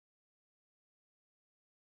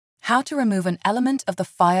How to remove an element of the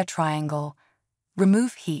fire triangle.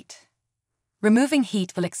 Remove heat. Removing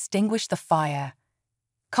heat will extinguish the fire.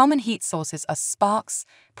 Common heat sources are sparks,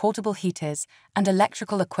 portable heaters, and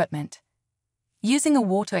electrical equipment. Using a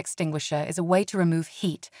water extinguisher is a way to remove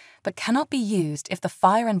heat, but cannot be used if the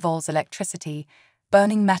fire involves electricity,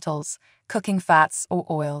 burning metals, cooking fats, or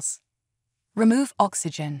oils. Remove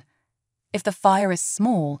oxygen. If the fire is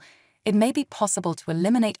small, it may be possible to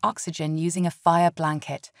eliminate oxygen using a fire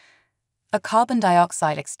blanket. A carbon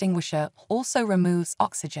dioxide extinguisher also removes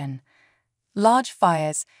oxygen. Large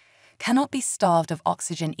fires cannot be starved of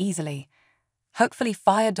oxygen easily. Hopefully,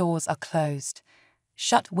 fire doors are closed.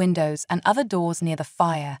 Shut windows and other doors near the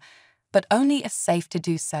fire, but only if safe to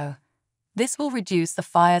do so. This will reduce the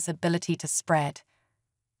fire's ability to spread.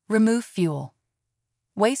 Remove fuel.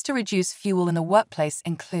 Ways to reduce fuel in the workplace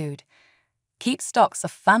include: keep stocks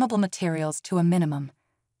of flammable materials to a minimum.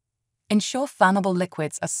 Ensure flammable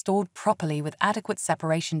liquids are stored properly with adequate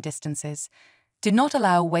separation distances. Do not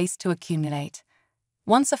allow waste to accumulate.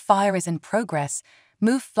 Once a fire is in progress,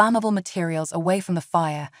 move flammable materials away from the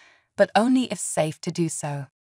fire, but only if safe to do so.